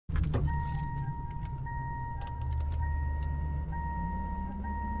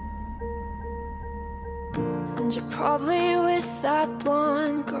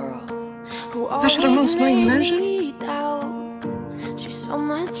Wasz romans z moim mężem?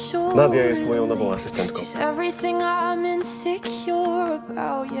 Nadia jest moją nową asystentką.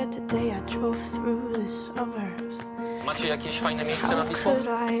 Macie jakieś fajne miejsce na Wisłą?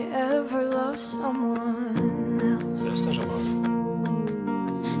 Jasne, że mam.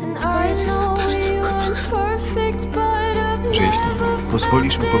 Ja cię za bardzo kocham. Że jeśli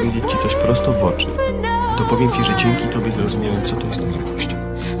pozwolisz mi powiedzieć ci coś prosto w oczy, to powiem ci, że dzięki tobie zrozumiałem, co to jest miłość.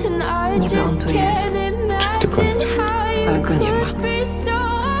 Niby on tu jest, Czyli to koniec. ale go nie ma.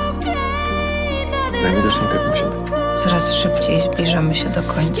 Najwidoczniej tak musi być. Coraz szybciej zbliżamy się do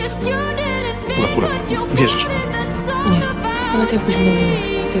końca. Ula, wierzysz mi? Nie. Nawet jakbyś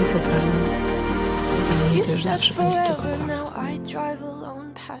mówił tylko prawdę, dla mnie to już zawsze będzie tylko kłamstwo.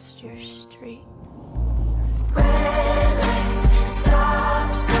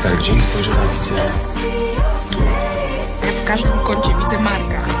 Stary, gdzie spojrzę tam widzę? Ja w każdym kącie widzę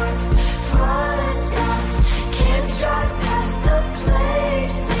Marka.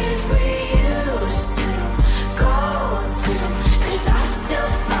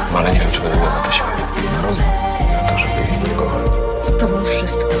 Ale nie wiem, czy będę miał na to siłę. Na rozum. Na to, żeby jej nie kochać. Z tobą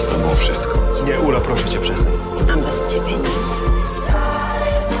wszystko. Z tobą wszystko. Nie, Ula, proszę cię, przestań. A bez ciebie nic.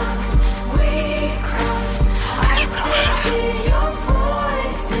 Też proszę.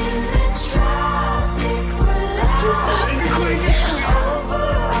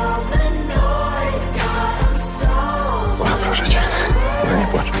 Ula, proszę cię. Ula, nie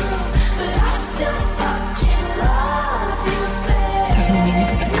płacz. Dawno mnie nie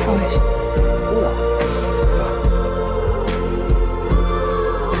dotykałeś. Ula.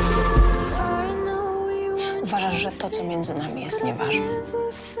 Uważasz, że to, co między nami jest nieważne?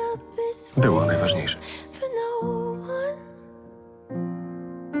 Było najważniejsze.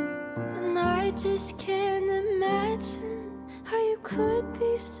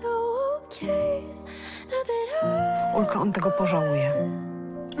 Ulka, on tego pożałuje.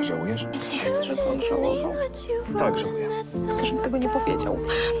 Żałujesz? Nie chcę, żeby on żałował. Tak, żałuję. Chcę, żeby tego nie powiedział,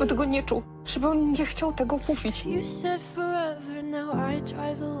 bo tego nie czuł. Żeby on nie chciał tego mówić. You said forever, now I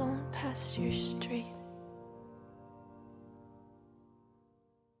drive alone past your street.